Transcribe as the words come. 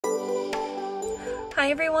Hi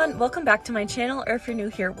everyone, welcome back to my channel, or if you're new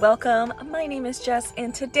here, welcome. My name is Jess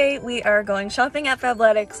and today we are going shopping at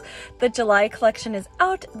Fabletics. The July collection is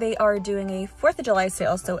out. They are doing a 4th of July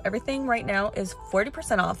sale, so everything right now is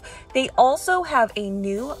 40% off. They also have a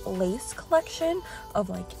new lace collection of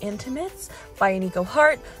like intimates by Nico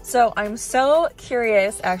Hart, so I'm so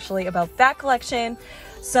curious actually about that collection.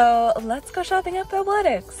 So let's go shopping at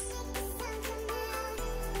Fabletics.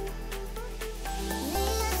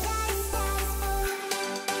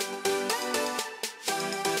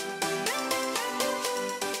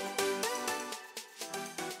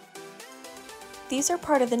 These are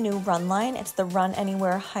part of the new Run line. It's the Run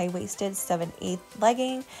Anywhere high-waisted 7/8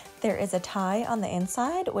 legging. There is a tie on the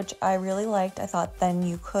inside, which I really liked. I thought then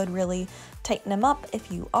you could really tighten them up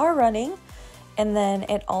if you are running. And then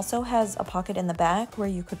it also has a pocket in the back where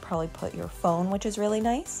you could probably put your phone, which is really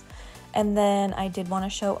nice. And then I did want to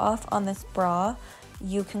show off on this bra.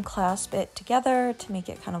 You can clasp it together to make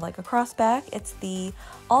it kind of like a crossback. It's the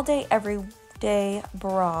all day, everyday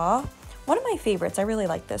bra. One of my favorites. I really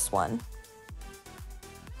like this one.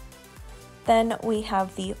 Then we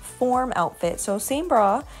have the form outfit, so same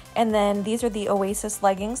bra, and then these are the Oasis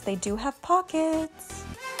leggings. They do have pockets.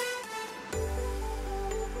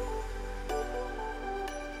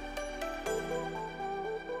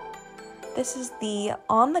 This is the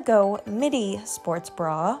on-the-go midi sports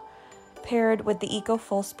bra, paired with the Eco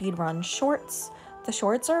Full Speed Run shorts. The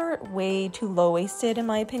shorts are way too low-waisted in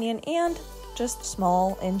my opinion, and just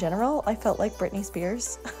small in general. I felt like Britney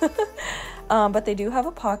Spears. But they do have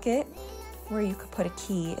a pocket where you could put a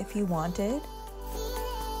key if you wanted.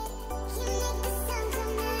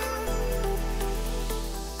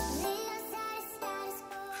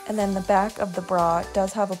 And then the back of the bra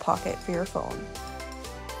does have a pocket for your phone.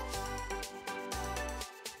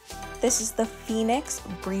 This is the Phoenix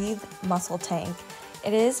Breathe Muscle Tank.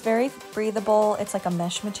 It is very breathable. It's like a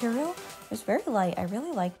mesh material. It's very light. I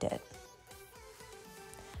really liked it.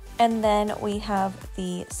 And then we have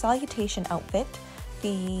the Salutation outfit,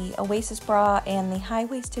 the Oasis bra, and the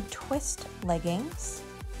high-waisted twist leggings.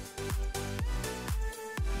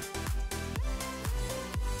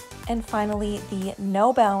 And finally, the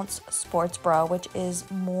No Bounce sports bra, which is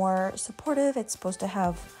more supportive. It's supposed to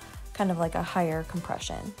have kind of like a higher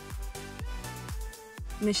compression.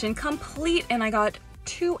 Mission complete, and I got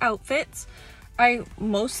 2 outfits. I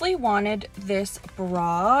mostly wanted this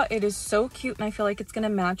bra. It is so cute, and I feel like it's gonna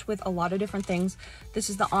match with a lot of different things. This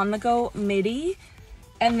is the on-the-go midi.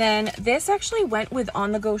 And then this actually went with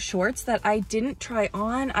on-the-go shorts that I didn't try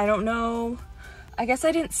on. I don't know. I guess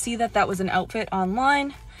I didn't see that that was an outfit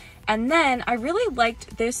online. And then I really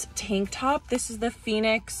liked this tank top. This is the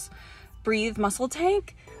Phoenix Breathe Muscle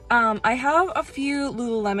Tank. I have a few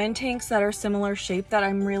Lululemon tanks that are similar shape that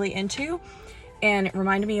I'm really into. And it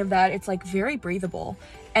reminded me of that. It's like very breathable.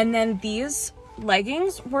 And then these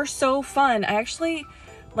leggings were so fun. I actually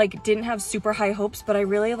like didn't have super high hopes, but I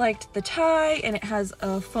really liked the tie, and it has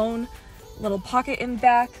a phone little pocket in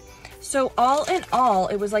back. So all in all,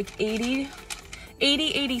 it was like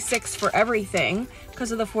 86 for everything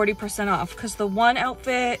because of the 40% off. Because the one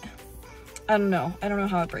outfit, I don't know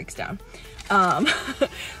how it breaks down.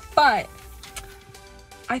 But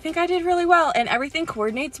I think I did really well, and everything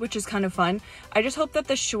coordinates, which is kind of fun. I just hope that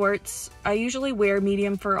the shorts, I usually wear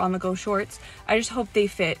medium for on-the-go shorts. I just hope they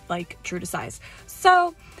fit like true to size.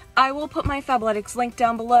 So I will put my Fabletics link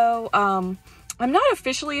down below. I'm not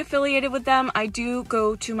officially affiliated with them. I do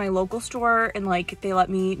go to my local store and like they let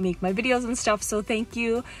me make my videos and stuff. So thank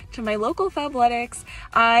you to my local Fabletics.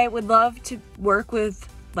 I would love to work with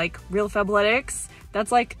like real Fabletics.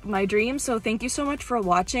 That's like my dream. So thank you so much for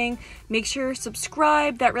watching. Make sure to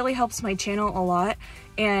subscribe. That really helps my channel a lot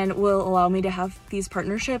and will allow me to have these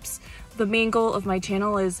partnerships. The main goal of my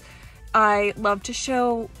channel is I love to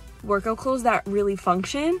show workout clothes that really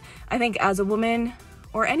function. I think as a woman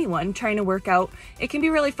or anyone trying to work out, it can be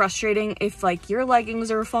really frustrating if like your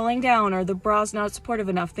leggings are falling down or the bra's not supportive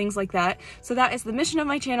enough, things like that. So that is the mission of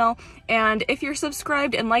my channel. And if you're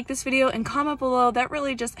subscribed and like this video and comment below, that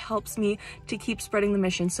really just helps me to keep spreading the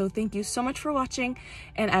mission. So thank you so much for watching,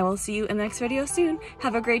 and I will see you in the next video soon.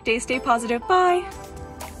 Have a great day, stay positive, bye!